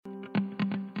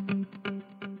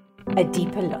A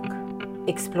deeper look,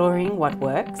 exploring what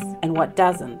works and what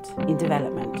doesn't in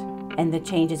development, and the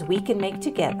changes we can make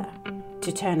together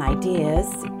to turn ideas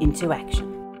into action.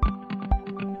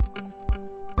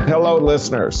 Hello,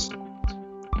 listeners.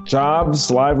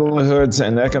 Jobs, livelihoods,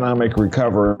 and economic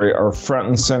recovery are front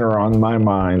and center on my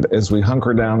mind as we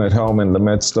hunker down at home in the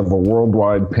midst of a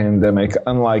worldwide pandemic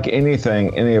unlike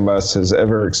anything any of us has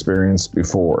ever experienced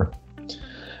before.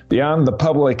 Beyond the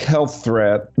public health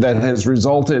threat that has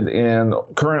resulted in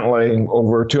currently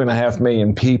over 2.5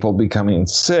 million people becoming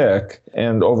sick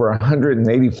and over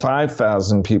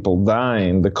 185,000 people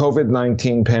dying, the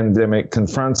COVID-19 pandemic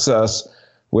confronts us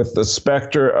with the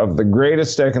specter of the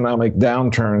greatest economic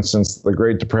downturn since the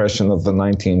Great Depression of the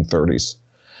 1930s.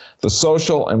 The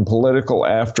social and political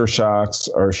aftershocks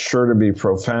are sure to be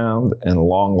profound and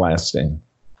long-lasting.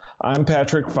 I'm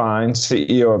Patrick Fine,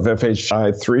 CEO of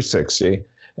FHI 360,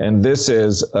 and this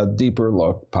is a Deeper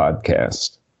Look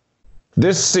podcast.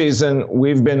 This season,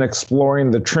 we've been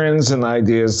exploring the trends and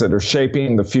ideas that are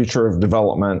shaping the future of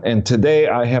development, and today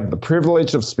I have the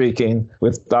privilege of speaking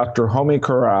with Dr. Homi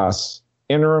Kharas,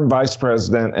 Interim Vice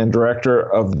President and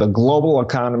Director of the Global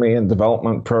Economy and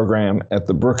Development Program at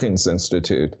the Brookings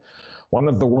Institute, one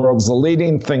of the world's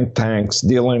leading think tanks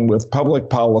dealing with public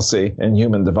policy and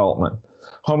human development.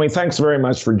 Homi, thanks very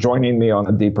much for joining me on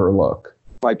A Deeper Look.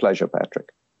 My pleasure, Patrick.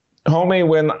 Homi,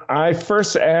 when I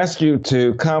first asked you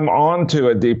to come on to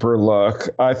A Deeper Look,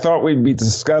 I thought we'd be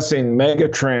discussing mega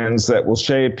trends that will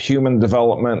shape human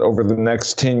development over the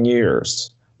next 10 years.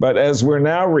 But as we're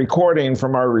now recording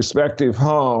from our respective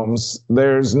homes,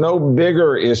 there's no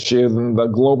bigger issue than the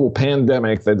global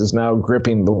pandemic that is now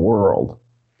gripping the world.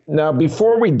 Now,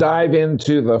 before we dive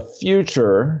into the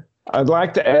future, I'd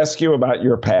like to ask you about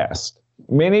your past.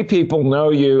 Many people know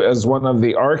you as one of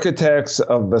the architects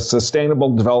of the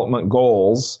Sustainable Development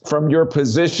Goals from your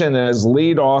position as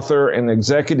lead author and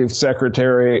executive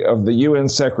secretary of the UN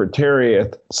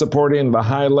Secretariat supporting the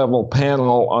high-level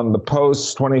panel on the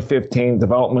post-2015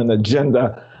 development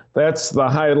agenda. That's the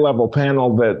high-level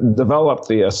panel that developed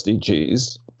the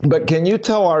SDGs. But can you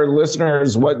tell our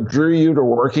listeners what drew you to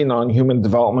working on human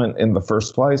development in the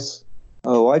first place?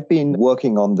 Oh, I've been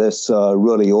working on this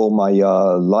really all my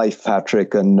life,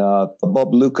 Patrick. And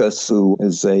Bob Lucas, who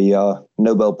is a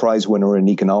Nobel Prize winner in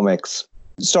economics,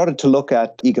 started to look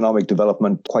at economic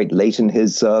development quite late in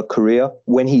his career.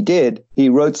 When he did, he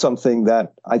wrote something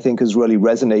that I think has really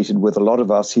resonated with a lot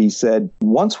of us. He said,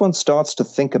 once one starts to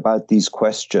think about these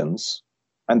questions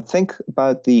and think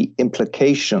about the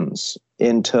implications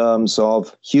in terms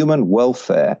of human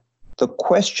welfare, the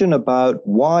question about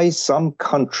why some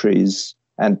countries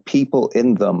and people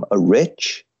in them are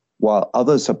rich while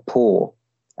others are poor,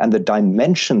 and the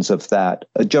dimensions of that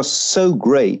are just so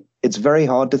great, it's very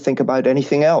hard to think about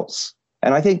anything else.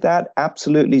 And I think that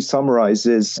absolutely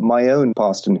summarizes my own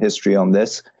past and history on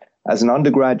this. As an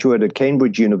undergraduate at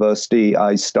Cambridge University,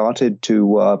 I started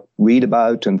to read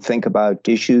about and think about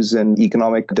issues in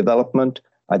economic development.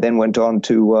 I then went on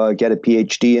to get a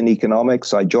PhD in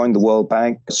economics. I joined the World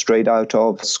Bank straight out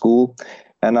of school,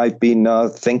 and I've been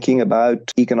thinking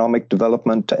about economic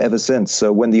development ever since.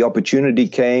 So when the opportunity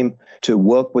came to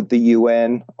work with the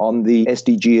UN on the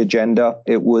SDG agenda,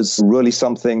 it was really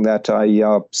something that I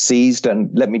seized. And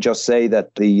let me just say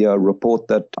that the report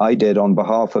that I did on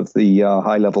behalf of the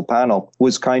high-level panel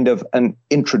was kind of an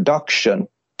introduction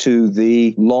to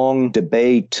the long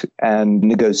debate and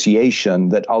negotiation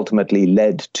that ultimately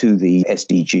led to the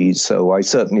SDGs. So I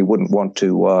certainly wouldn't want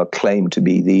to claim to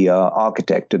be the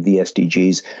architect of the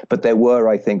SDGs, but there were,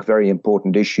 I think, very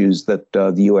important issues that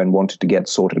the UN wanted to get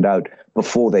sorted out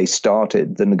before they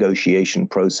started the negotiation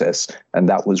process. And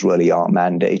that was really our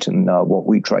mandate and what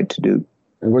we tried to do.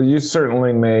 Well, you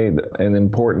certainly made an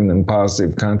important and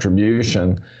positive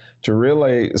contribution to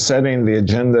really setting the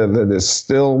agenda that is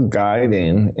still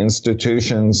guiding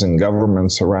institutions and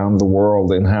governments around the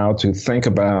world in how to think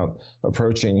about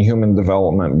approaching human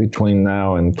development between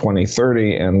now and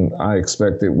 2030, and I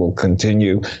expect it will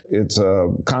continue. It's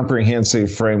a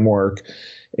comprehensive framework.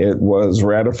 It was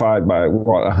ratified by,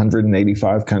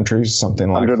 185 countries,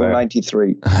 something like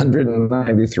 193. that?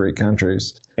 193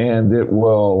 countries. And it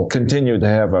will continue to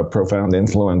have a profound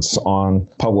influence on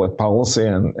public policy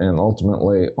and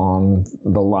ultimately on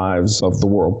the lives of the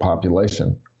world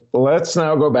population. Let's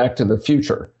now go back to the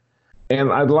future.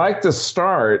 And I'd like to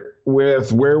start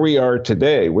with where we are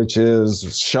today, which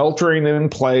is sheltering in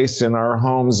place in our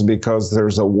homes because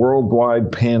there's a worldwide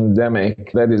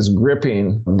pandemic that is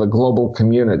gripping the global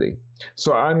community.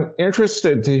 So I'm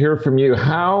interested to hear from you.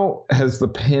 How has the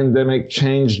pandemic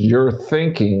changed your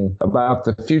thinking about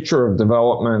the future of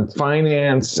development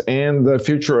finance and the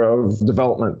future of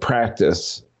development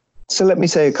practice? So let me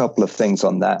say a couple of things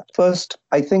on that. First,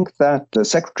 I think that the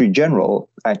Secretary General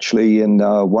actually in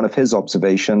one of his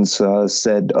observations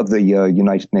said of the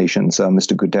United Nations,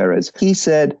 Mr. Guterres, he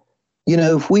said,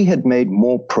 if we had made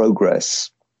more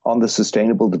progress on the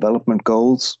Sustainable Development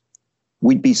Goals,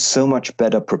 we'd be so much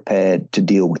better prepared to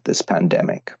deal with this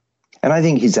pandemic. And I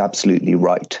think he's absolutely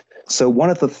right. So one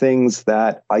of the things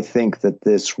that I think that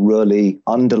this really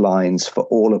underlines for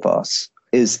all of us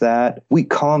is that we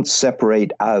can't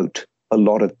separate out a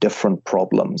lot of different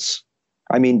problems.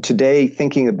 I mean, today,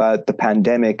 thinking about the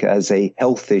pandemic as a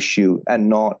health issue and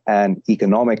not an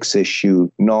economics issue,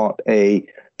 not a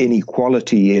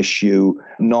inequality issue,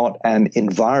 not an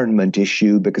environment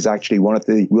issue, because actually one of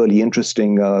the really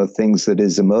interesting things that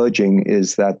is emerging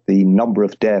is that the number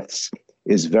of deaths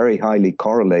is very highly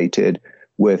correlated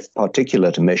with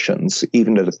particulate emissions,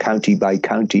 even at a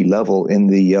county-by-county level in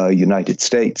the United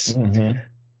States. Mm-hmm.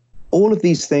 All of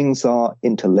these things are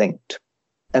interlinked.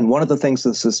 And one of the things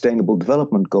the Sustainable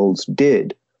Development Goals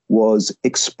did was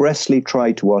expressly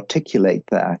try to articulate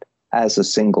that as a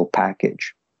single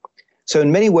package. So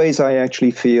in many ways, I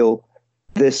actually feel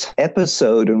this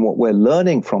episode and what we're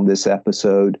learning from this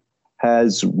episode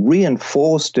has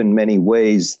reinforced in many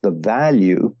ways the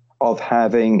value of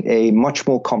having a much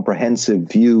more comprehensive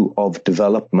view of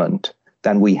development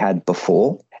than we had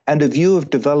before, and a view of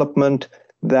development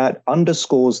that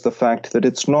underscores the fact that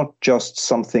it's not just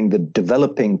something that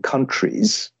developing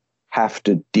countries have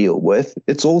to deal with,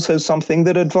 it's also something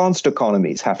that advanced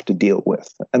economies have to deal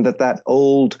with, and that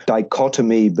old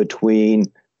dichotomy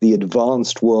between the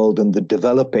advanced world and the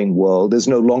developing world is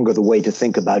no longer the way to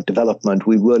think about development.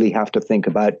 We really have to think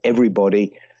about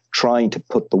everybody trying to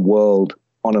put the world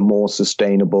on a more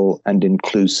sustainable and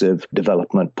inclusive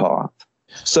development path.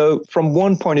 So from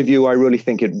one point of view, I really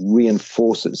think it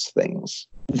reinforces things.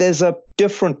 There's a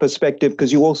different perspective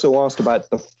because you also asked about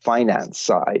the finance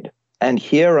side. And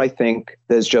here I think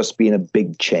there's just been a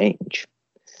big change.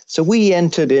 So we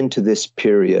entered into this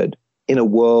period in a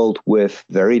world with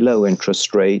very low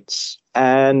interest rates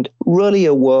and really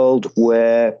a world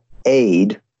where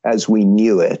aid, as we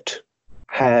knew it,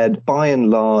 had by and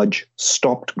large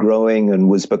stopped growing and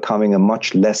was becoming a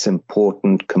much less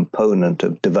important component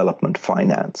of development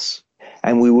finance.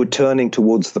 And we were turning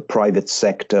towards the private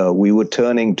sector. We were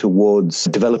turning towards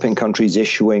developing countries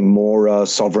issuing more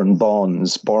sovereign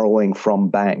bonds, borrowing from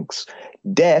banks.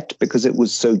 Debt, because it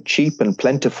was so cheap and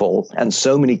plentiful, and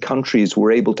so many countries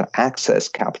were able to access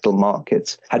capital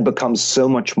markets, had become so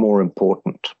much more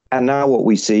important. And now what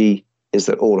we see is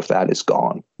that all of that is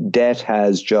gone. Debt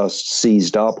has just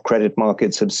seized up. Credit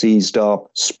markets have seized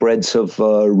up. Spreads have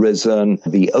risen.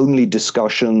 The only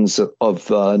discussions of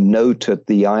note at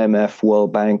the IMF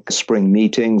World Bank spring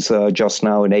meetings just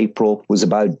now in April was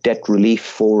about debt relief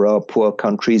for poor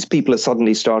countries. People are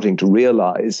suddenly starting to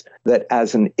realize that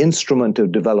as an instrument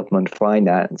of development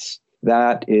finance,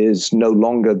 that is no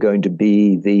longer going to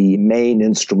be the main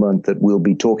instrument that we'll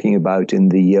be talking about in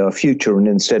the future. And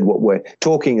instead, what we're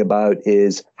talking about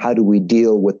is how do we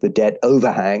deal with the debt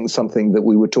overhang, something that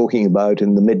we were talking about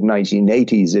in the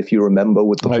mid-1980s, if you remember,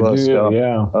 with the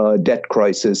first debt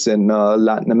crisis in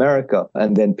Latin America,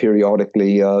 and then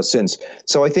periodically since.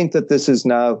 So I think that this has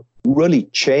now really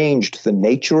changed the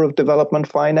nature of development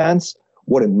finance.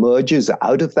 What emerges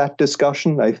out of that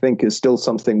discussion, I think, is still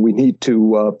something we need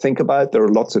to think about. There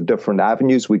are lots of different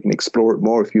avenues. We can explore it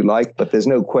more if you like, but there's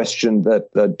no question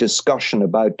that the discussion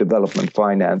about development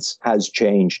finance has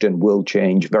changed and will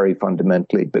change very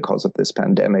fundamentally because of this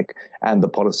pandemic and the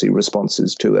policy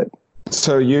responses to it.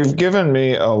 So you've given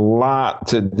me a lot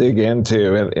to dig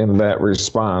into in that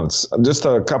response. Just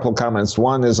a couple comments.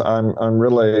 One is I'm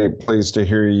really pleased to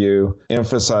hear you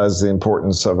emphasize the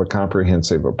importance of a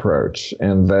comprehensive approach,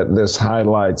 and that this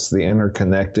highlights the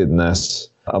interconnectedness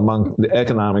among the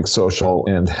economic, social,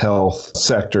 and health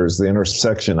sectors, the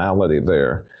intersectionality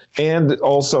there. And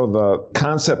also the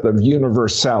concept of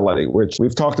universality, which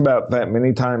we've talked about that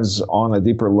many times on a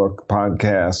Deeper Look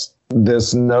podcast.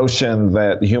 This notion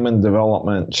that human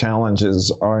development challenges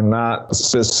are not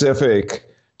specific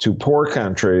to poor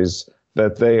countries,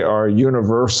 that they are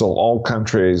universal. All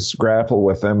countries grapple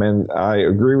with them. And I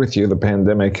agree with you, the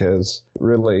pandemic has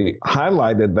really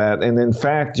highlighted that. And in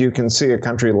fact, you can see a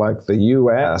country like the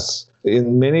U.S.,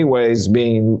 in many ways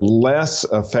being less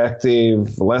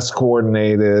effective, less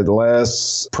coordinated,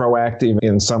 less proactive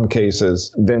in some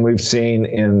cases than we've seen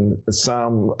in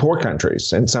some poor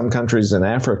countries, in some countries in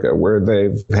Africa, where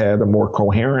they've had a more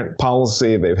coherent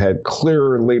policy, they've had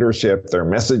clearer leadership, their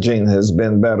messaging has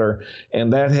been better,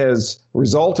 and that has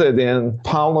resulted in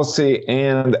policy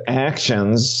and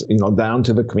actions, down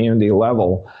to the community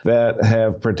level that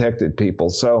have protected people.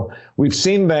 So we've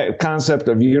seen that concept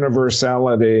of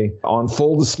universality on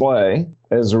full display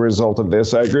as a result of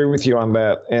this. I agree with you on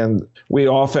that. And we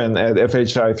often at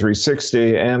FHI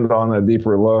 360 and on A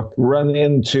Deeper Look run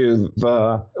into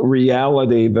the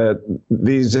reality that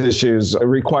these issues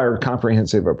require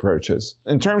comprehensive approaches.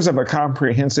 In terms of a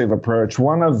comprehensive approach,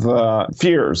 one of the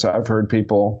fears I've heard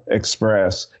people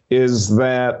express is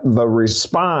that the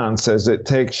response as it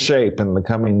takes shape in the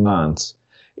coming months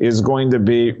is going to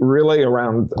be really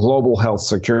around global health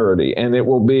security, and it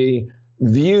will be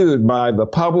viewed by the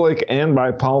public and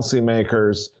by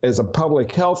policymakers as a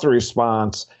public health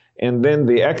response, and then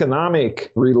the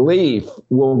economic relief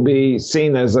will be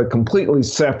seen as a completely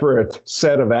separate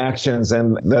set of actions,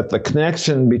 and that the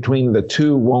connection between the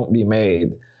two won't be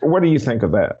made. What do you think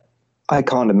of that? I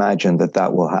can't imagine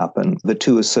that will happen. The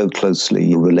two are so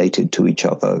closely related to each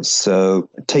other. So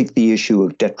take the issue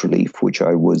of debt relief, which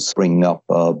I was bringing up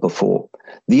before.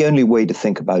 The only way to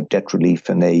think about debt relief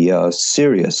in a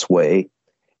serious way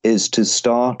is to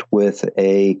start with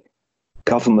a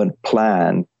government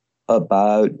plan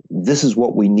about this is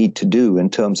what we need to do in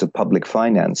terms of public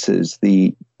finances,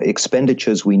 the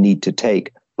expenditures we need to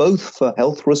take, both for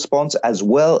health response as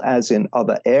well as in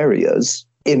other areas,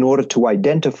 in order to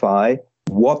identify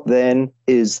what then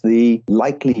is the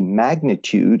likely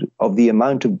magnitude of the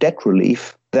amount of debt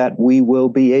relief that we will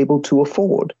be able to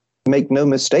afford. Make no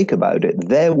mistake about it,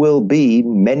 there will be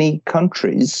many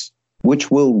countries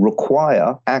which will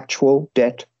require actual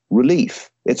debt relief.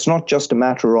 It's not just a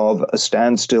matter of a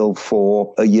standstill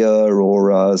for a year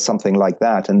or something like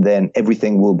that, and then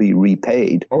everything will be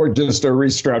repaid. Or just a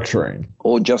restructuring.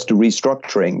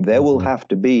 There will have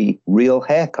to be real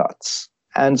haircuts.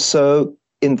 And so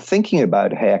in thinking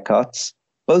about haircuts,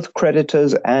 both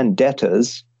creditors and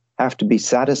debtors have to be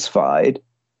satisfied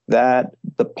that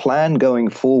the plan going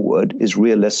forward is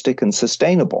realistic and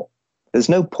sustainable. There's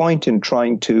no point in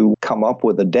trying to come up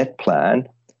with a debt plan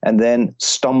and then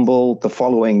stumble the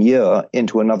following year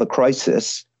into another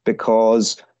crisis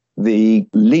because the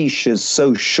leash is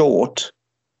so short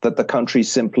that the country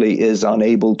simply is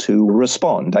unable to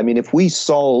respond. I mean, if we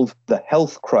solve the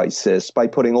health crisis by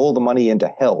putting all the money into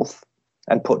health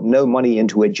and put no money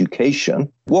into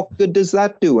education, what good does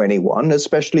that do anyone,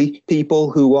 especially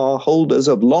people who are holders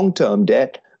of long-term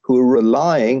debt who are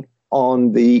relying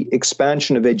on the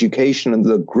expansion of education and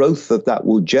the growth that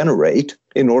will generate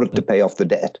in order to pay off the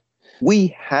debt?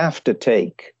 We have to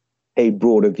take a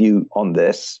broader view on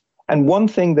this. And one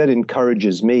thing that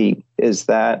encourages me is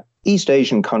that East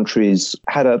Asian countries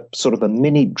had a sort of a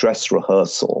mini dress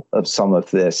rehearsal of some of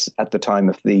this at the time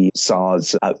of the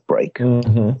SARS outbreak.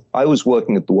 Mm-hmm. I was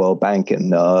working at the World Bank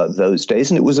in those days,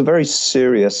 and it was a very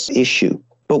serious issue.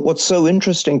 But what's so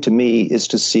interesting to me is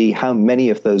to see how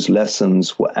many of those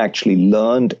lessons were actually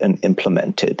learned and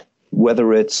implemented,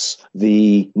 whether it's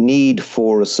the need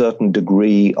for a certain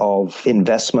degree of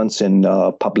investments in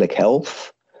public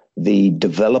health, the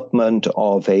development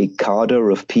of a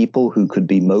cadre of people who could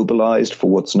be mobilized for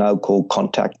what's now called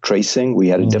contact tracing. We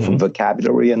had a different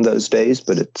vocabulary in those days,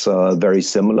 but it's very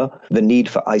similar. The need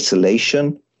for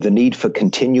isolation, the need for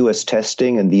continuous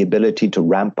testing and the ability to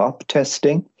ramp up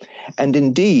testing, and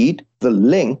indeed the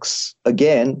links,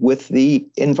 again, with the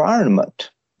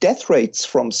environment. Death rates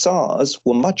from SARS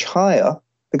were much higher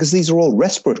because these are all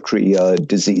respiratory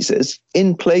diseases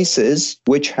in places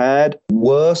which had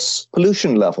worse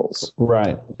pollution levels.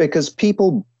 Right. Because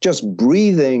people just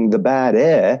breathing the bad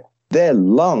air, their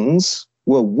lungs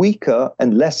were weaker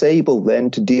and less able then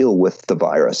to deal with the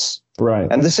virus. Right.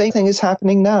 And the same thing is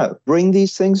happening now. Bring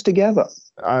these things together.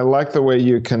 I like the way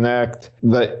you connect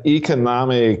the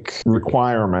economic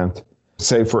requirement,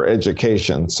 say for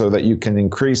education, so that you can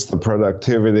increase the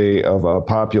productivity of a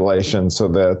population so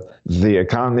that the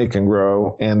economy can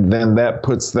grow, and then that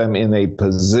puts them in a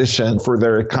position for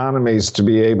their economies to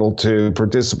be able to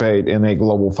participate in a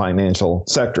global financial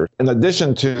sector. In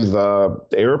addition to the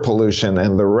air pollution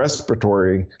and the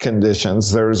respiratory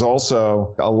conditions, there's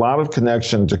also a lot of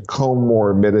connection to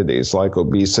comorbidities like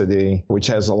obesity, which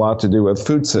has a lot to do with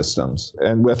food systems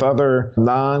and with other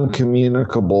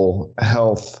non-communicable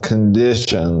health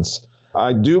conditions.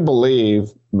 I do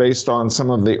believe, based on some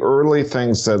of the early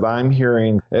things that I'm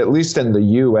hearing, at least in the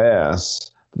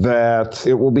U.S., that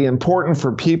it will be important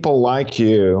for people like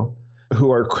you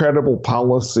who are credible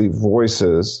policy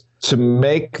voices to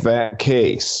make that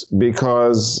case,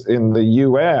 because in the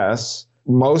U.S.,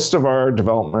 most of our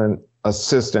development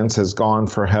assistance has gone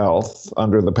for health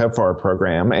under the PEPFAR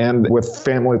program and with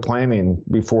family planning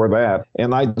before that.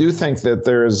 And I do think that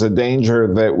there is a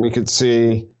danger that we could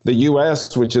see the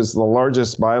U.S., which is the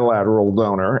largest bilateral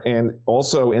donor and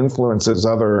also influences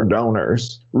other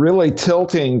donors, really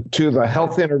tilting to the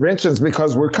health interventions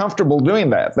because we're comfortable doing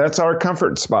that. That's our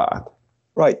comfort spot.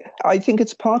 Right. I think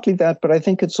it's partly that, but I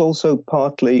think it's also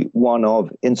partly one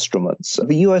of instruments.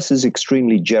 The US is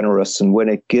extremely generous, and when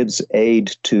it gives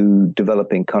aid to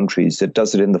developing countries, it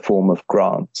does it in the form of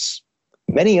grants.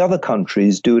 Many other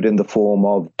countries do it in the form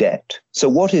of debt. So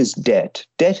what is debt?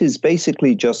 Debt is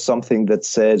basically just something that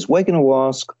says we're going to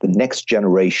ask the next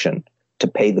generation to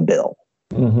pay the bill.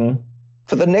 Mm-hmm.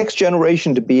 For the next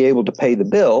generation to be able to pay the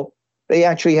bill, they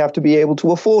actually have to be able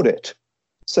to afford it.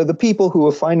 So the people who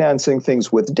are financing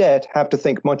things with debt have to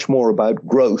think much more about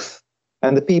growth.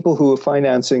 And the people who are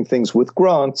financing things with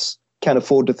grants can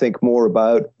afford to think more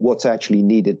about what's actually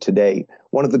needed today.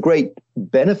 One of the great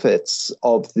benefits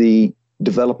of the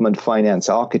development finance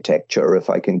architecture, if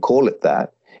I can call it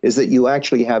that, is that you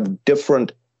actually have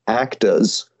different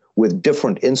actors with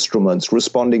different instruments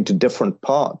responding to different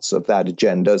parts of that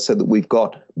agenda, so that we've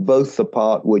got both the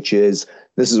part which is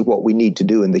this is what we need to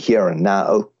do in the here and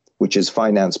now, which is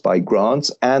financed by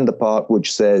grants, and the part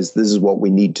which says this is what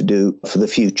we need to do for the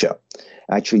future.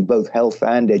 Actually, both health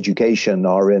and education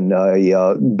are in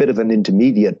a bit of an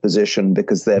intermediate position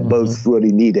because they're both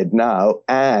really needed now,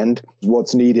 and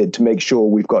what's needed to make sure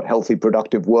we've got healthy,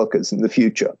 productive workers in the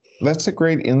future. That's a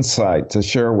great insight to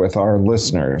share with our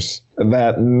listeners,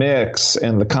 that mix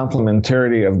and the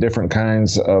complementarity of different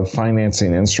kinds of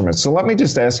financing instruments. So let me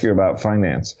just ask you about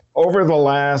finance. Over the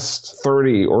last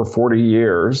 30 or 40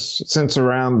 years, since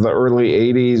around the early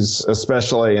 80s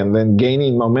especially, and then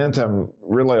gaining momentum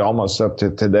really almost up to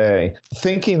today,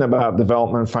 thinking about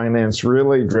development finance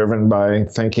really driven by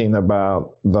thinking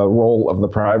about the role of the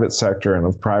private sector and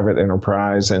of private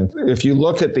enterprise. And if you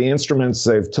look at the instruments,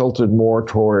 they've tilted more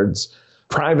towards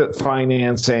private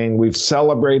financing. We've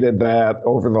celebrated that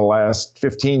over the last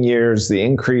 15 years, the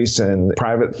increase in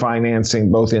private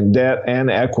financing, both in debt and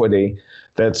equity,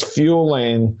 that's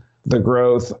fueling the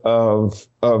growth of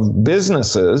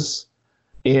businesses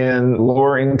in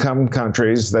lower income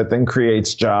countries that then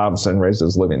creates jobs and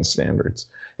raises living standards.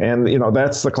 And,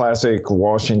 that's the classic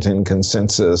Washington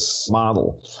consensus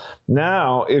model.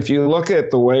 Now, if you look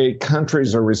at the way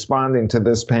countries are responding to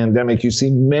this pandemic, you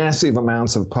see massive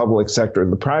amounts of public sector.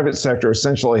 The private sector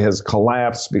essentially has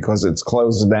collapsed because it's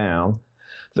closed down.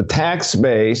 The tax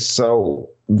base, so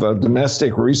the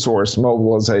domestic resource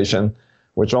mobilization,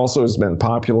 which also has been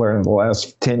popular in the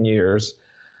last 10 years,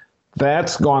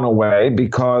 that's gone away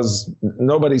because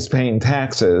nobody's paying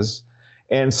taxes.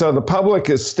 And so the public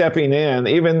is stepping in,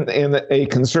 even in a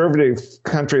conservative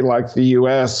country like the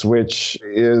U.S., which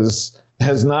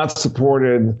has not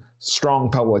supported strong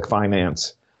public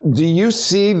finance. Do you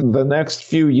see the next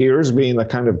few years being a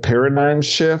kind of paradigm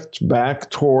shift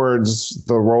back towards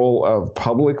the role of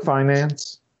public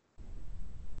finance?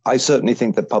 I certainly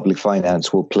think that public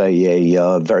finance will play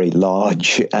a very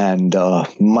large and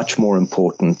much more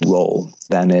important role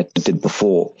than it did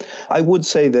before. I would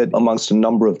say that amongst a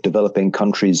number of developing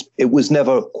countries, it was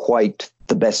never quite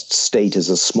the best state as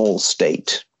a small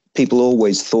state. People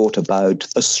always thought about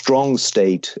a strong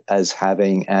state as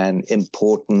having an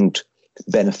important,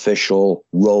 beneficial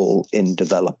role in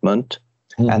development.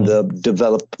 And the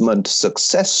development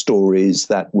success stories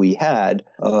that we had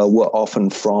were often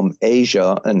from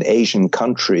Asia and Asian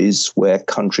countries, where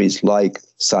countries like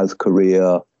South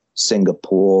Korea,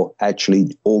 Singapore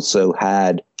actually also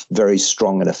had very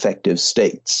strong and effective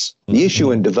states. The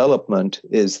issue in development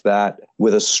is that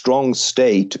with a strong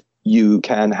state, you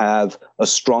can have a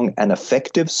strong and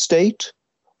effective state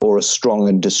or a strong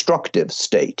and destructive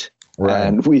state. Right.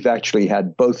 And we've actually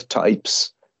had both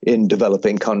types in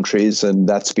developing countries, and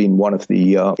that's been one of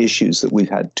the issues that we've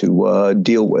had to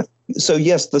deal with. So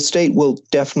yes, the state will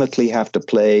definitely have to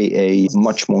play a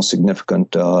much more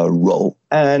significant role.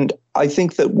 And I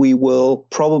think that we will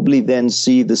probably then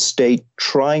see the state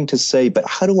trying to say, but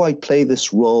how do I play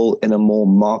this role in a more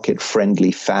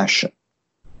market-friendly fashion?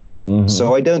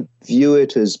 So I don't view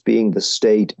it as being the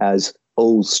state as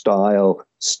old-style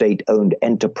state-owned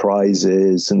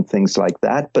enterprises and things like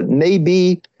that, but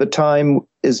maybe the time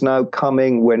is now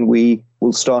coming when we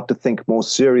will start to think more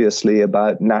seriously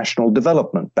about national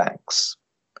development banks.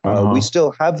 We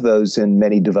still have those in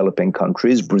many developing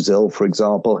countries. Brazil, for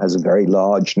example, has a very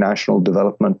large national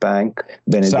development bank.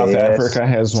 South Africa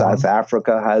has one. South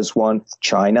Africa has one.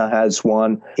 China has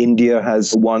one. India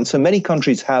has one. So many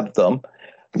countries have them.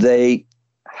 They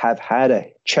have had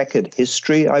a checkered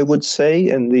history, I would say,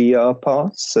 in the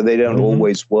past. So they don't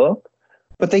always work,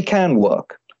 but they can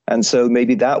work. And so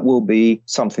maybe that will be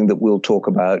something that we'll talk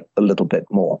about a little bit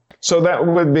more. So that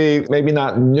would be maybe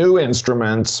not new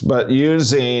instruments, but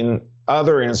using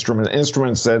other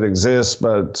instruments that exist,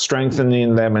 but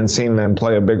strengthening them and seeing them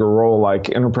play a bigger role,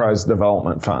 like enterprise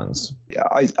development funds. Yeah,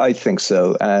 I think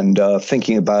so. And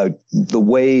thinking about the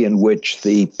way in which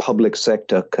the public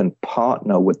sector can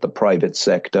partner with the private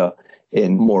sector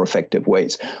in more effective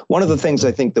ways. One of the things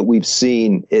I think that we've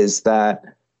seen is that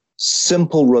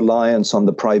simple reliance on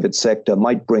the private sector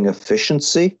might bring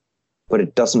efficiency, but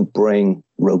it doesn't bring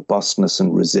robustness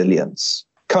and resilience.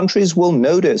 Countries will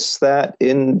notice that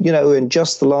in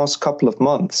just the last couple of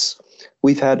months,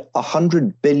 we've had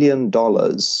 $100 billion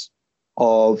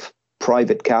of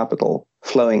private capital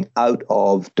flowing out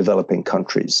of developing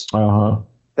countries.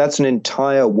 That's an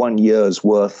entire 1 year's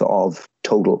worth of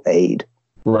total aid.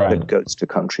 That goes to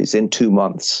countries in 2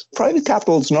 months. Private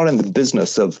capital is not in the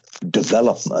business of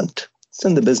development. It's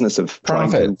in the business of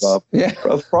profits.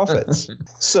 Of profits.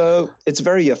 So it's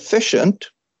very efficient,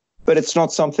 but it's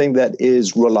not something that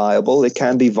is reliable. It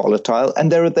can be volatile.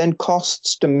 And there are then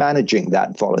costs to managing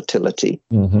that volatility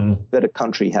that a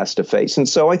country has to face. And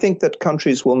so I think that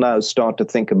countries will now start to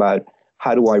think about,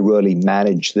 how do I really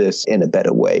manage this in a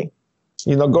better way?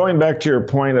 Going back to your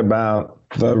point about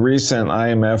the recent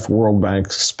IMF World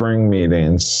Bank spring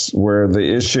meetings, where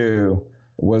the issue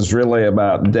was really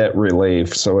about debt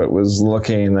relief. So it was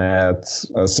looking at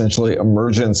essentially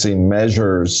emergency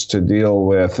measures to deal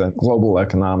with a global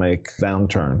economic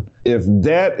downturn. If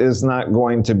debt is not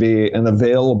going to be an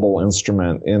available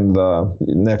instrument in the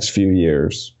next few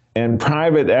years, and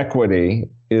private equity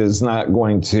is not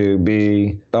going to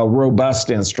be a robust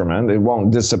instrument. It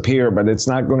won't disappear, but it's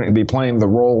not going to be playing the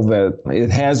role that it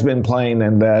has been playing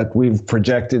and that we've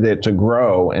projected it to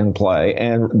grow and play.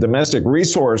 And domestic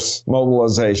resource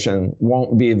mobilization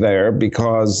won't be there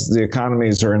because the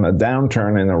economies are in a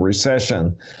downturn and a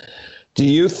recession. Do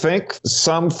you think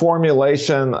some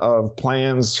formulation of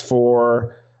plans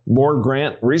for more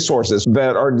grant resources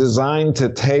that are designed to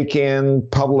take in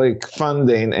public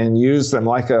funding and use them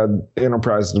like an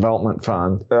enterprise development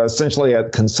fund, essentially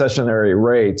at concessionary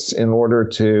rates in order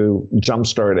to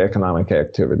jumpstart economic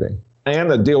activity and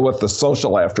to deal with the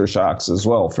social aftershocks as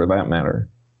well, for that matter?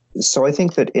 So I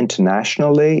think that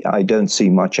internationally, I don't see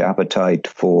much appetite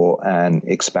for an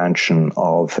expansion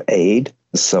of aid.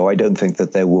 So I don't think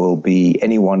that there will be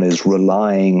anyone is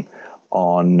relying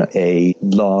on a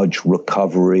large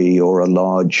recovery or a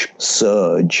large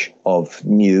surge of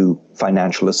new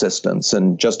financial assistance.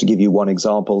 And just to give you one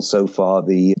example, so far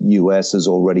the US has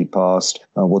already passed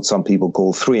what some people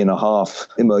call 3.5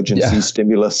 emergency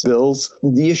stimulus bills.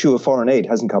 The issue of foreign aid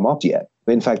hasn't come up yet.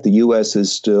 In fact, the US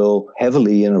is still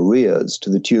heavily in arrears to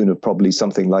the tune of probably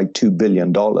something like $2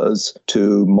 billion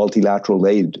to multilateral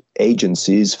aid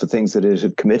agencies for things that it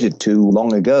had committed to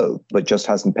long ago, but just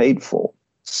hasn't paid for.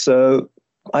 So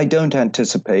I don't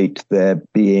anticipate there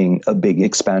being a big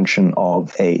expansion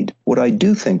of aid. What I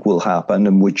do think will happen,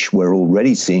 and which we're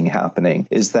already seeing happening,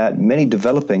 is that many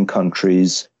developing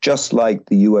countries, just like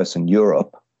the US and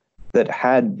Europe, that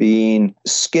had been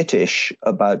skittish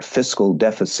about fiscal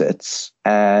deficits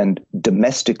and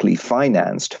domestically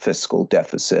financed fiscal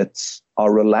deficits,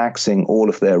 are relaxing all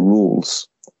of their rules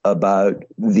about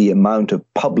the amount of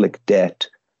public debt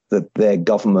that their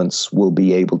governments will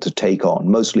be able to take on,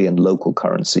 mostly in local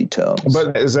currency terms.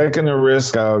 But is that going to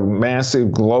risk a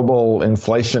massive global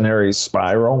inflationary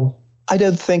spiral? I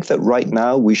don't think that right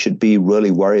now we should be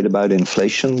really worried about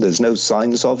inflation. There's no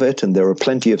signs of it, and there are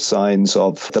plenty of signs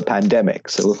of the pandemic.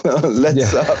 So let's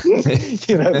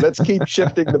keep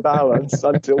shifting the balance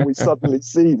until we suddenly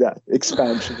see that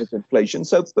expansion of inflation.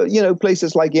 So,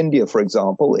 places like India, for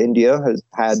example, India has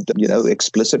had,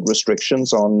 explicit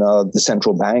restrictions on the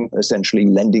central bank essentially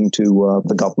lending to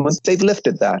the government. They've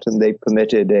lifted that, and they've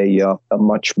permitted a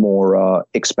much more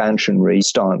expansionary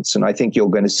stance. And I think you're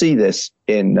going to see this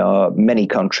in many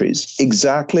countries.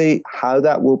 Exactly how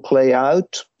that will play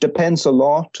out depends a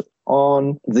lot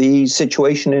on the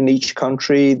situation in each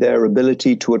country, their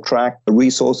ability to attract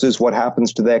resources, what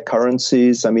happens to their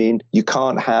currencies. I mean, you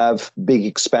can't have big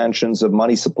expansions of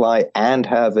money supply and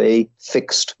have a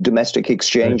fixed domestic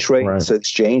exchange rate. Right. So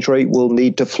exchange rate will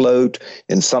need to float.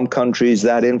 In some countries,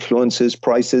 that influences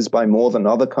prices by more than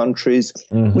other countries.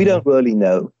 Mm-hmm. We don't really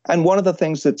know. And one of the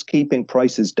things that's keeping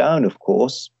prices down, of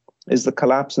course, is the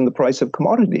collapse in the price of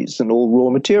commodities and all raw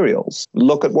materials.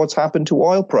 Look at what's happened to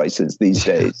oil prices these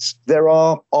days. There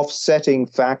are offsetting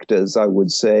factors, I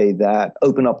would say, that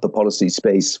open up the policy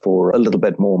space for a little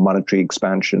bit more monetary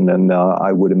expansion. And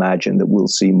I would imagine that we'll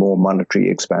see more monetary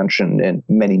expansion in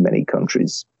many, many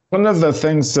countries. One of the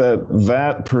things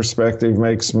that perspective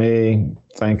makes me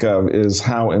think of is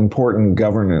how important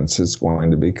governance is going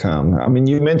to become. I mean,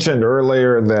 you mentioned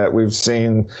earlier that we've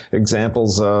seen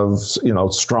examples of,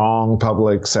 strong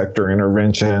public sector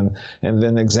intervention, and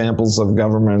then examples of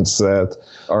governments that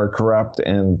are corrupt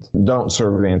and don't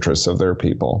serve the interests of their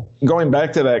people. Going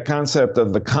back to that concept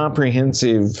of the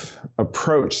comprehensive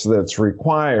approach that's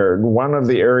required, one of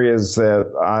the areas that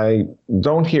I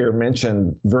don't hear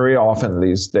mentioned very often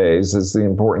these days is the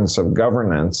importance of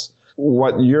governance.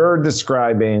 What you're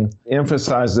describing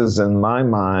emphasizes in my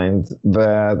mind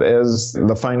that as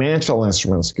the financial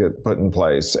instruments get put in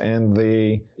place and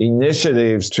the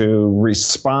initiatives to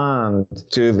respond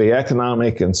to the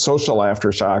economic and social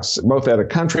aftershocks, both at a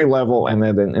country level and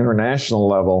at an international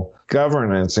level,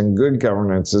 governance and good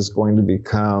governance is going to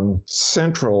become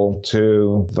central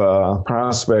to the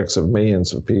prospects of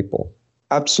millions of people.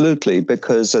 Absolutely,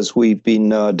 because as we've been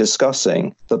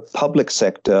discussing, the public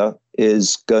sector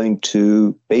is going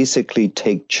to basically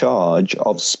take charge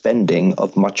of spending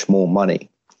of much more money.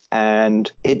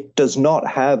 And it does not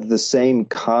have the same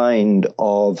kind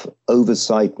of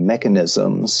oversight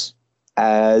mechanisms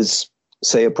as,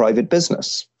 say, a private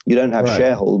business. You don't have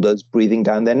shareholders breathing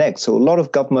down their necks. So a lot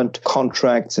of government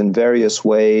contracts in various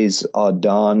ways are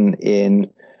done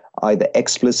in either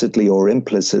explicitly or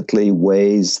implicitly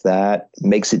ways that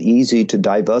makes it easy to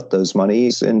divert those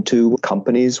monies into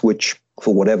companies which,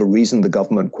 for whatever reason, the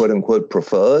government, quote unquote,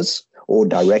 prefers, or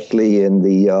directly in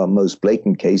the most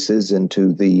blatant cases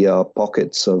into the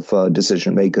pockets of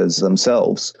decision makers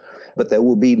themselves. But there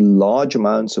will be large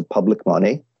amounts of public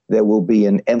money. There will be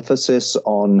an emphasis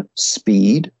on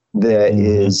speed. There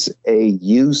is a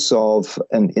use of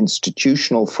an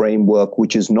institutional framework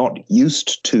which is not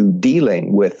used to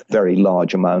dealing with very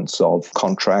large amounts of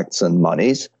contracts and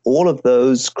monies. All of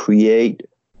those create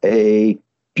a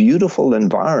beautiful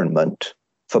environment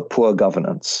for poor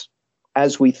governance.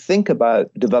 As we think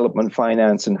about development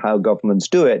finance and how governments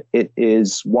do it, it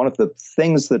is one of the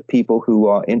things that people who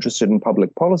are interested in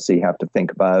public policy have to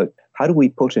think about. How do we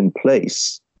put in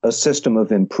place a system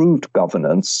of improved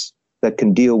governance that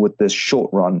can deal with this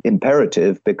short-run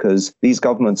imperative, because these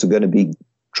governments are going to be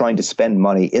trying to spend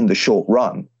money in the short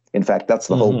run. In fact, that's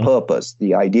the whole purpose.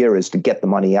 The idea is to get the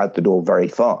money out the door very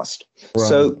fast. Right.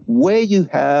 So where you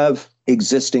have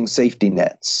existing safety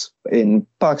nets, in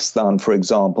Pakistan, for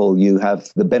example, you have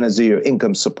the Benazir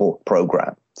Income Support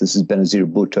Program. This is Benazir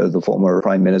Bhutto, the former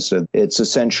prime minister. It's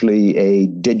essentially a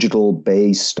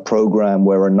digital-based program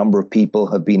where a number of people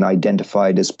have been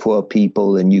identified as poor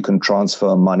people, and you can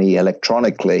transfer money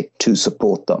electronically to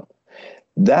support them.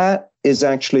 That is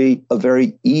actually a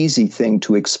very easy thing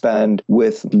to expand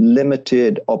with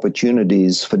limited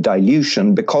opportunities for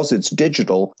dilution. Because it's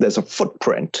digital, there's a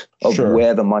footprint of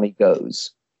where the money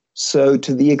goes. So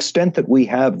to the extent that we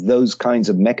have those kinds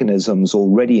of mechanisms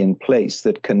already in place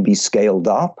that can be scaled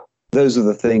up, those are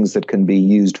the things that can be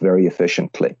used very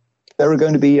efficiently. There are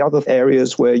going to be other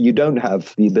areas where you don't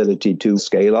have the ability to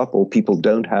scale up, or people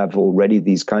don't have already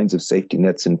these kinds of safety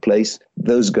nets in place.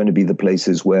 Those are going to be the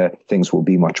places where things will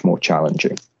be much more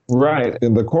challenging. Right.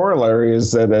 And the corollary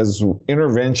is that as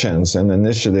interventions and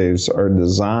initiatives are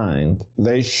designed,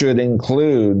 they should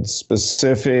include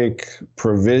specific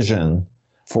provision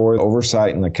for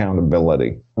oversight and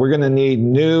accountability. We're going to need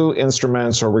new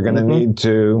instruments, or we're going to need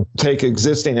to take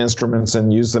existing instruments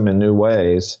and use them in new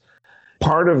ways.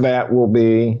 Part of that will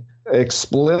be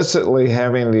explicitly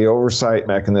having the oversight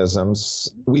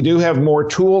mechanisms. We do have more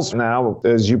tools now,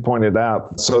 as you pointed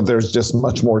out, so there's just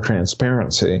much more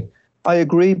transparency. I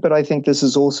agree, but I think this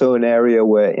is also an area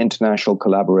where international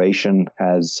collaboration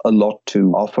has a lot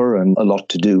to offer and a lot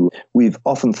to do. We've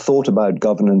often thought about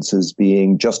governance as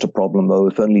being just a problem, though,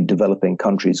 if only developing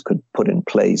countries could put in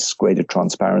place greater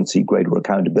transparency, greater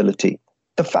accountability.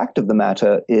 The fact of the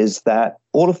matter is that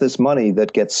all of this money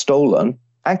that gets stolen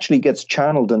actually gets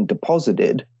channeled and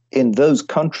deposited in those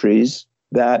countries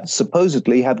that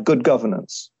supposedly have good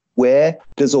governance. Where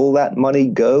does all that money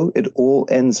go? It all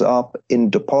ends up in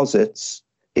deposits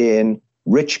in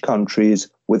rich countries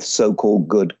with so-called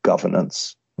good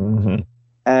governance. Mm-hmm.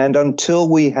 And until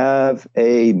we have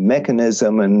a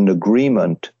mechanism and an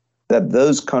agreement that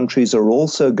those countries are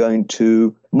also going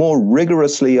to more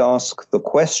rigorously ask the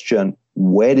question,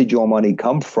 where did your money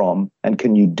come from? And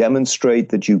can you demonstrate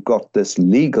that you've got this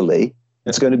legally?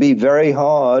 It's going to be very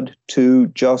hard to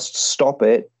just stop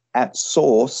it at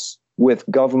source with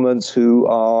governments who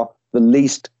are the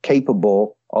least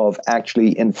capable of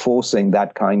actually enforcing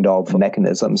that kind of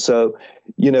mechanism. So,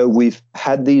 we've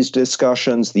had these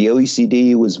discussions. The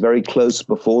OECD was very close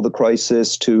before the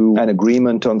crisis to an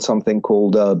agreement on something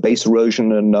called base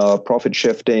erosion and profit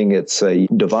shifting. It's a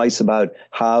device about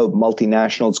how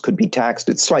multinationals could be taxed.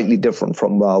 It's slightly different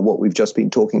from what we've just been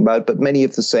talking about, but many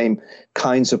of the same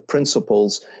kinds of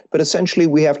principles. But essentially,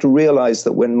 we have to realize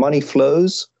that when money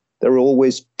flows, there are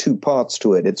always two parts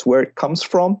to it. It's where it comes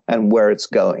from and where it's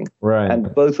going. Right.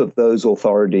 And both of those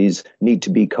authorities need to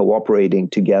be cooperating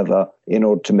together in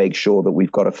order to make sure that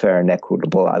we've got a fair and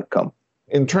equitable outcome.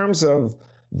 In terms of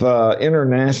the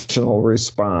international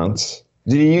response,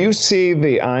 do you see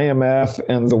the IMF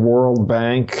and the World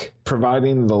Bank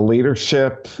providing the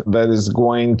leadership that is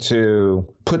going to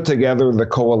put together the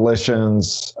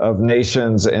coalitions of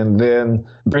nations and then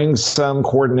bring some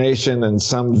coordination and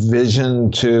some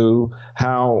vision to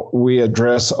how we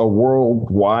address a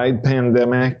worldwide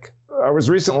pandemic? I was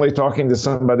recently talking to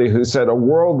somebody who said a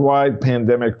worldwide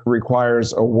pandemic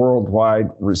requires a worldwide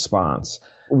response.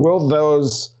 Will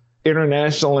those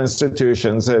international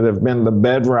institutions that have been the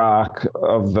bedrock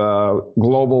of the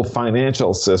global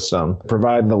financial system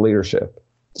provide the leadership?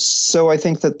 So I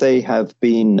think that they have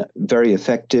been very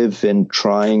effective in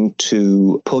trying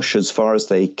to push as far as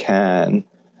they can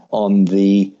on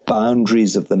the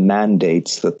boundaries of the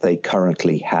mandates that they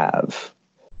currently have.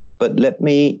 But let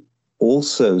me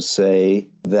also say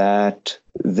that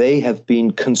they have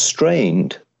been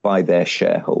constrained by their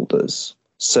shareholders.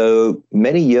 So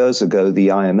many years ago, the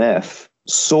IMF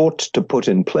sought to put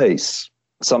in place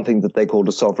something that they called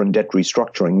a sovereign debt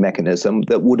restructuring mechanism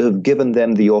that would have given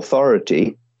them the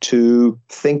authority to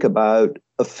think about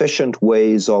efficient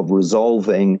ways of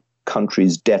resolving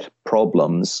countries' debt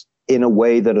problems in a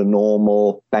way that a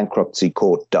normal bankruptcy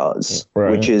court does,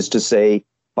 right, which is to say,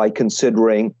 by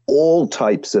considering all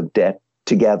types of debt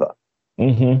together.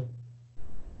 Mm-hmm.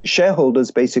 Shareholders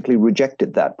basically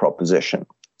rejected that proposition.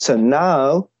 So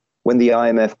now, when the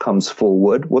IMF comes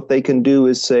forward, what they can do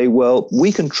is say, well,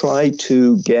 we can try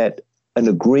to get an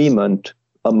agreement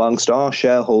amongst our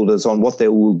shareholders on what they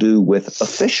will do with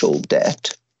official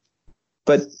debt,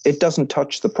 but it doesn't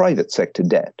touch the private sector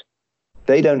debt.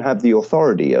 They don't have the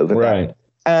authority over that.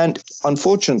 And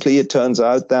unfortunately, it turns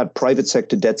out that private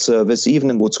sector debt service,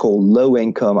 even in what's called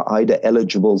low-income,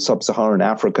 IDA-eligible sub-Saharan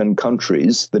African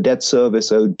countries, the debt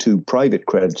service owed to private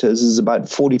creditors is about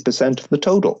 40% of the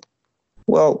total.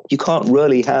 Well, you can't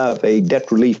really have a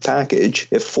debt relief package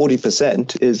if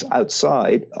 40% is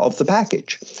outside of the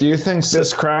package. Do you think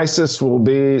this crisis will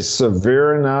be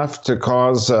severe enough to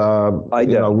cause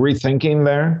rethinking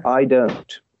there? I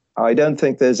don't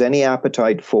think there's any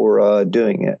appetite for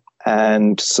doing it.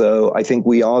 And so I think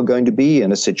we are going to be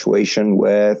in a situation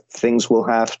where things will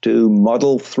have to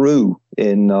muddle through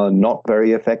in a not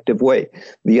very effective way.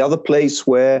 The other place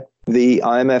where the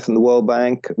IMF and the World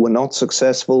Bank were not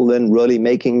successful in really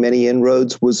making many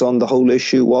inroads was on the whole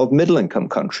issue of middle-income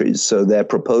countries. So their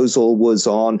proposal was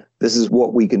on, this is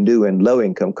what we can do in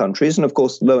low-income countries. And of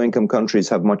course, low-income countries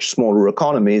have much smaller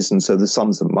economies. And so the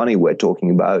sums of money we're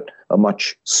talking about are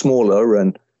much smaller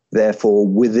and therefore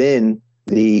within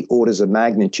the orders of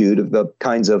magnitude of the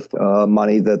kinds of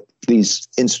money that these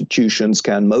institutions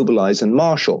can mobilize and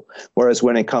marshal. Whereas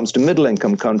when it comes to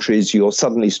middle-income countries, you're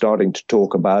suddenly starting to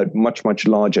talk about much, much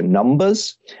larger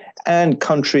numbers and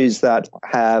countries that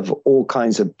have all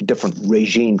kinds of different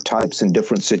regime types in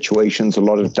different situations, a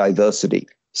lot of diversity.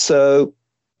 So,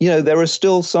 there are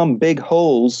still some big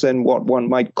holes in what one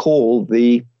might call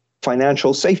the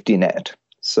financial safety net.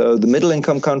 So the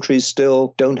middle-income countries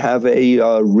still don't have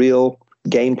a real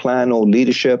game plan or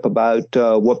leadership about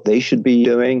what they should be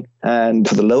doing. And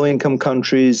for the low-income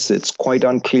countries, it's quite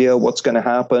unclear what's going to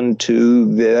happen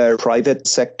to their private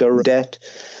sector debt.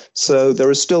 So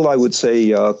there is still, I would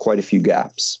say, quite a few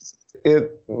gaps.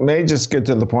 It may just get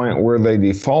to the point where they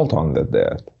default on the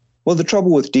debt. Well, the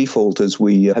trouble with default, as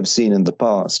we have seen in the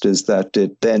past, is that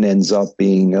it then ends up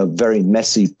being a very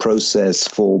messy process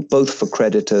for both for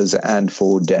creditors and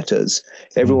for debtors.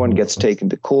 Everyone gets taken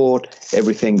to court,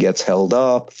 everything gets held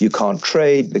up, you can't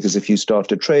trade because if you start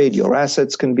to trade, your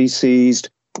assets can be seized.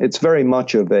 It's very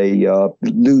much of a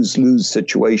lose-lose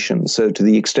situation. So to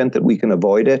the extent that we can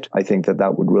avoid it, I think that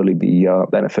that would really be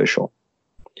beneficial.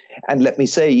 And let me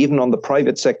say, even on the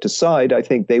private sector side, I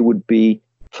think they would be,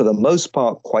 for the most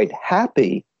part, quite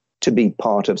happy to be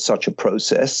part of such a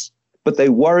process. But they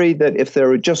worry that if there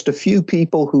are just a few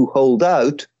people who hold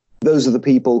out, those are the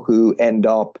people who end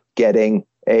up getting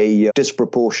a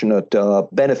disproportionate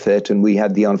benefit. And we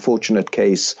had the unfortunate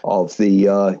case of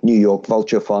the New York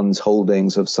Vulture Fund's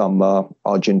holdings of some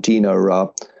Argentina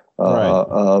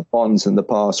bonds in the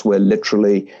past, where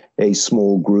literally a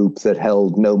small group that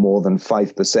held no more than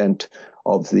 5%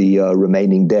 of the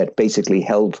remaining debt basically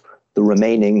held the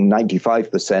remaining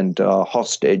 95%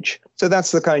 hostage. So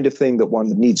that's the kind of thing that one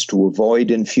needs to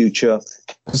avoid in future.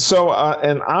 So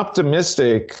an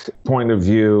optimistic point of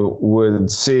view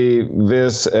would see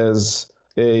this as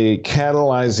a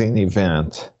catalyzing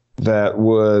event that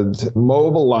would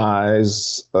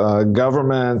mobilize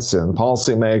governments and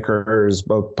policymakers,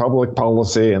 both public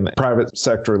policy and private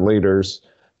sector leaders,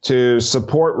 to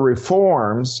support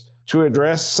reforms to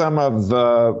address some of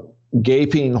the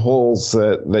gaping holes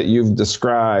that you've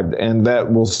described, and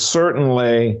that will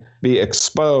certainly be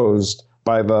exposed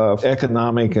by the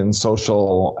economic and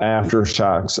social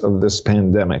aftershocks of this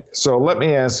pandemic. So let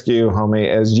me ask you, Homi,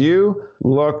 as you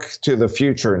look to the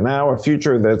future, now a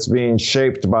future that's being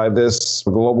shaped by this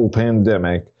global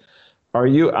pandemic, are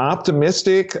you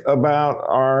optimistic about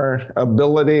our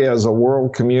ability as a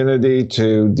world community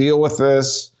to deal with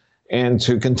this and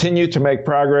to continue to make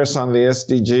progress on the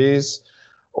SDGs?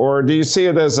 Or do you see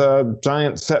it as a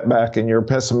giant setback and you're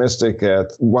pessimistic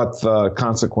at what the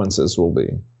consequences will be?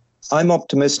 I'm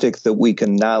optimistic that we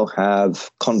can now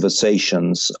have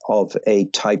conversations of a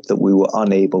type that we were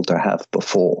unable to have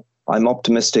before. I'm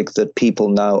optimistic that people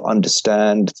now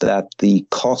understand that the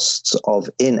costs of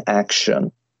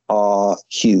inaction are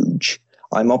huge.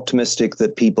 I'm optimistic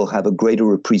that people have a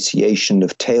greater appreciation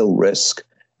of tail risk,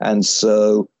 and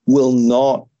so will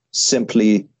not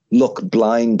simply look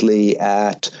blindly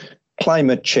at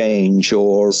climate change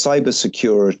or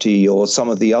cybersecurity or some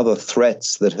of the other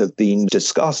threats that have been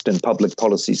discussed in public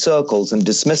policy circles and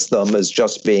dismiss them as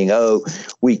just being,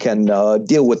 we can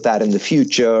deal with that in the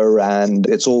future and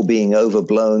it's all being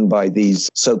overblown by these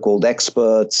so-called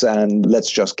experts and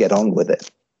let's just get on with it.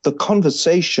 The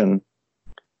conversation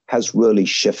has really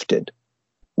shifted.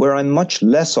 Where I'm much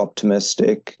less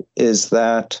optimistic is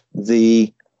that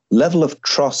the level of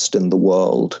trust in the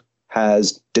world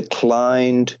has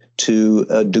declined to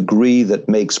a degree that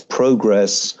makes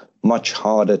progress much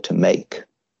harder to make.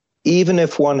 Even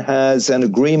if one has an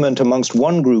agreement amongst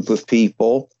one group of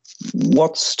people,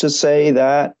 what's to say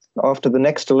that after the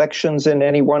next elections in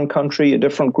any one country, a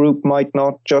different group might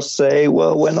not just say,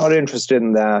 well, we're not interested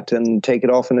in that and take it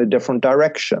off in a different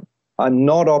direction. I'm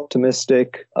not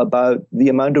optimistic about the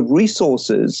amount of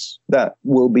resources that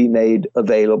will be made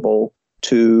available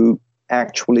to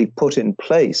actually put in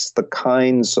place the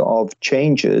kinds of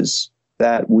changes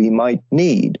that we might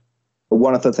need.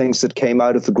 One of the things that came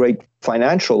out of the great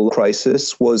financial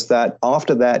crisis was that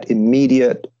after that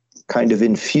immediate kind of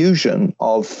infusion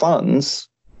of funds,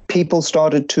 people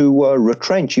started to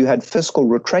retrench. You had fiscal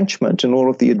retrenchment in all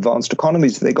of the advanced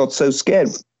economies. They got so scared.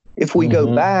 If we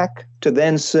go back to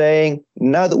then saying,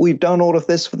 now that we've done all of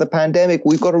this for the pandemic,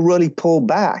 we've got to really pull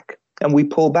back, and we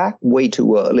pull back way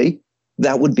too early,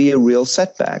 that would be a real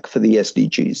setback for the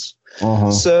SDGs.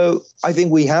 So I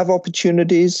think we have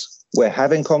opportunities. We're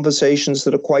having conversations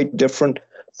that are quite different,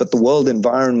 but the world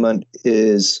environment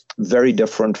is very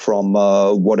different from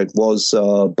what it was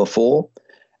before.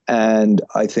 And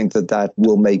I think that that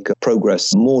will make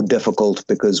progress more difficult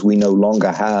because we no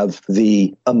longer have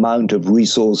the amount of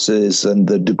resources and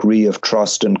the degree of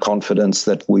trust and confidence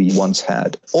that we once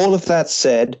had. All of that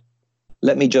said,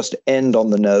 let me just end on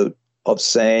the note of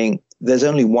saying there's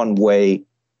only one way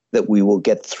that we will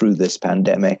get through this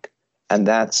pandemic, and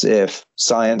that's if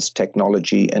science,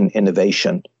 technology, and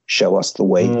innovation show us the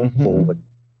way forward.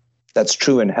 That's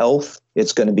true in health.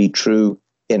 It's going to be true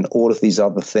in all of these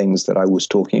other things that I was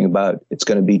talking about. It's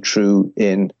going to be true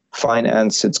in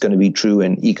finance. It's going to be true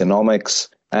in economics.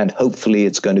 And hopefully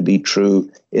it's going to be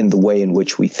true in the way in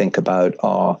which we think about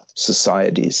our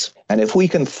societies. And if we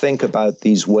can think about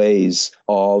these ways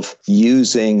of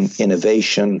using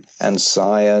innovation and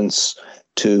science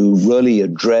to really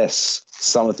address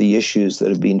some of the issues that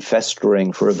have been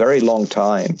festering for a very long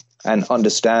time, and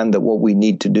understand that what we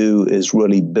need to do is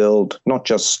really build not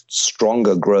just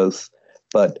stronger growth,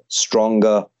 but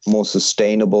stronger, more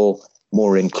sustainable,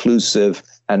 more inclusive,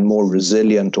 and more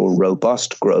resilient or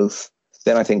robust growth,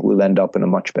 then I think we'll end up in a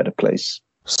much better place.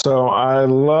 So I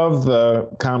love the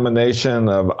combination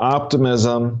of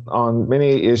optimism on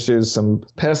many issues, some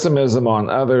pessimism on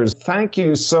others. Thank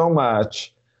you so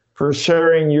much for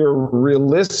sharing your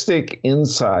realistic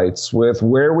insights with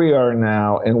where we are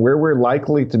now and where we're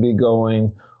likely to be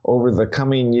going over the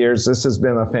coming years. This has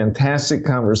been a fantastic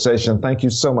conversation. Thank you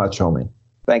so much, Homi.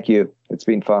 Thank you. It's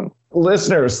been fun.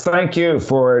 Listeners, thank you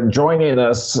for joining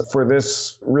us for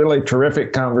this really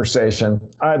terrific conversation.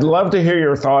 I'd love to hear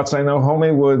your thoughts. I know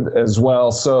Homi would as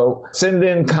well. So send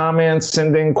in comments,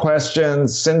 send in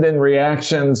questions, send in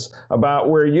reactions about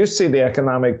where you see the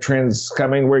economic trends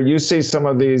coming, where you see some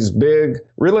of these big,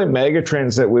 really mega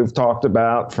trends that we've talked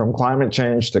about, from climate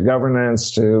change to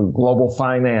governance to global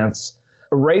finance.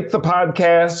 Rate the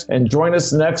podcast and join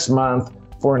us next month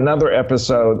for another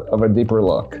episode of A Deeper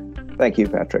Look. Thank you,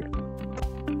 Patrick.